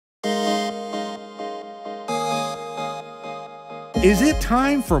Is it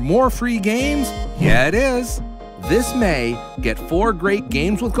time for more free games? Yeah, it is. This May, get 4 great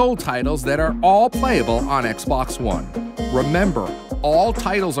Games with Gold titles that are all playable on Xbox One. Remember, all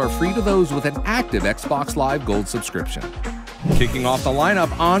titles are free to those with an active Xbox Live Gold subscription. Kicking off the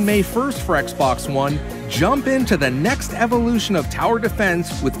lineup on May 1st for Xbox One, jump into the next evolution of tower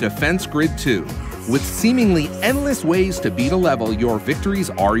defense with Defense Grid 2. With seemingly endless ways to beat a level, your victories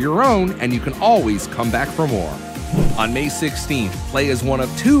are your own, and you can always come back for more. On May 16th, play as one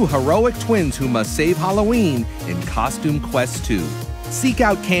of 2 heroic twins who must save Halloween in Costume Quest 2. Seek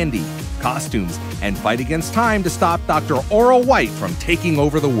out candy, costumes, and fight against time to stop Dr. Oral White from taking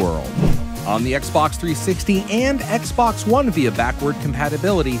over the world. On the Xbox 360 and Xbox One via backward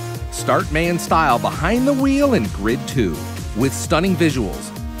compatibility, start May in style behind the wheel in Grid 2. With stunning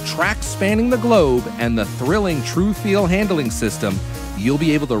visuals, tracks spanning the globe, and the thrilling True Feel handling system, you'll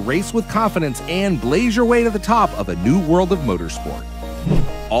be able to race with confidence and blaze your way to the top of a new world of motorsport.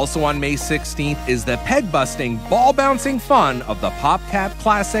 Also on May 16th is the peg-busting, ball-bouncing fun of the PopCap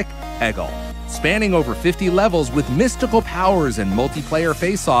classic, Peggle. Spanning over 50 levels with mystical powers and multiplayer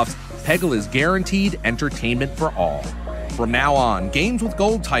face-offs, Peggle is guaranteed entertainment for all. From now on, Games with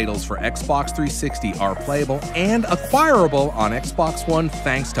Gold titles for Xbox 360 are playable and acquirable on Xbox One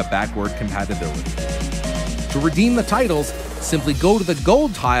thanks to backward compatibility. To redeem the titles, simply go to the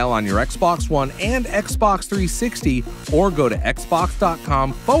Gold tile on your Xbox One and Xbox 360 or go to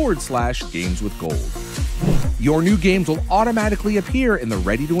xbox.com/Games with Gold. Your new games will automatically appear in the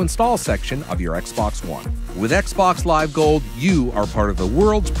ready-to-install section of your Xbox One. With Xbox Live Gold, you are part of the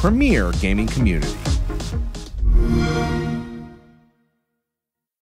world's premier gaming community.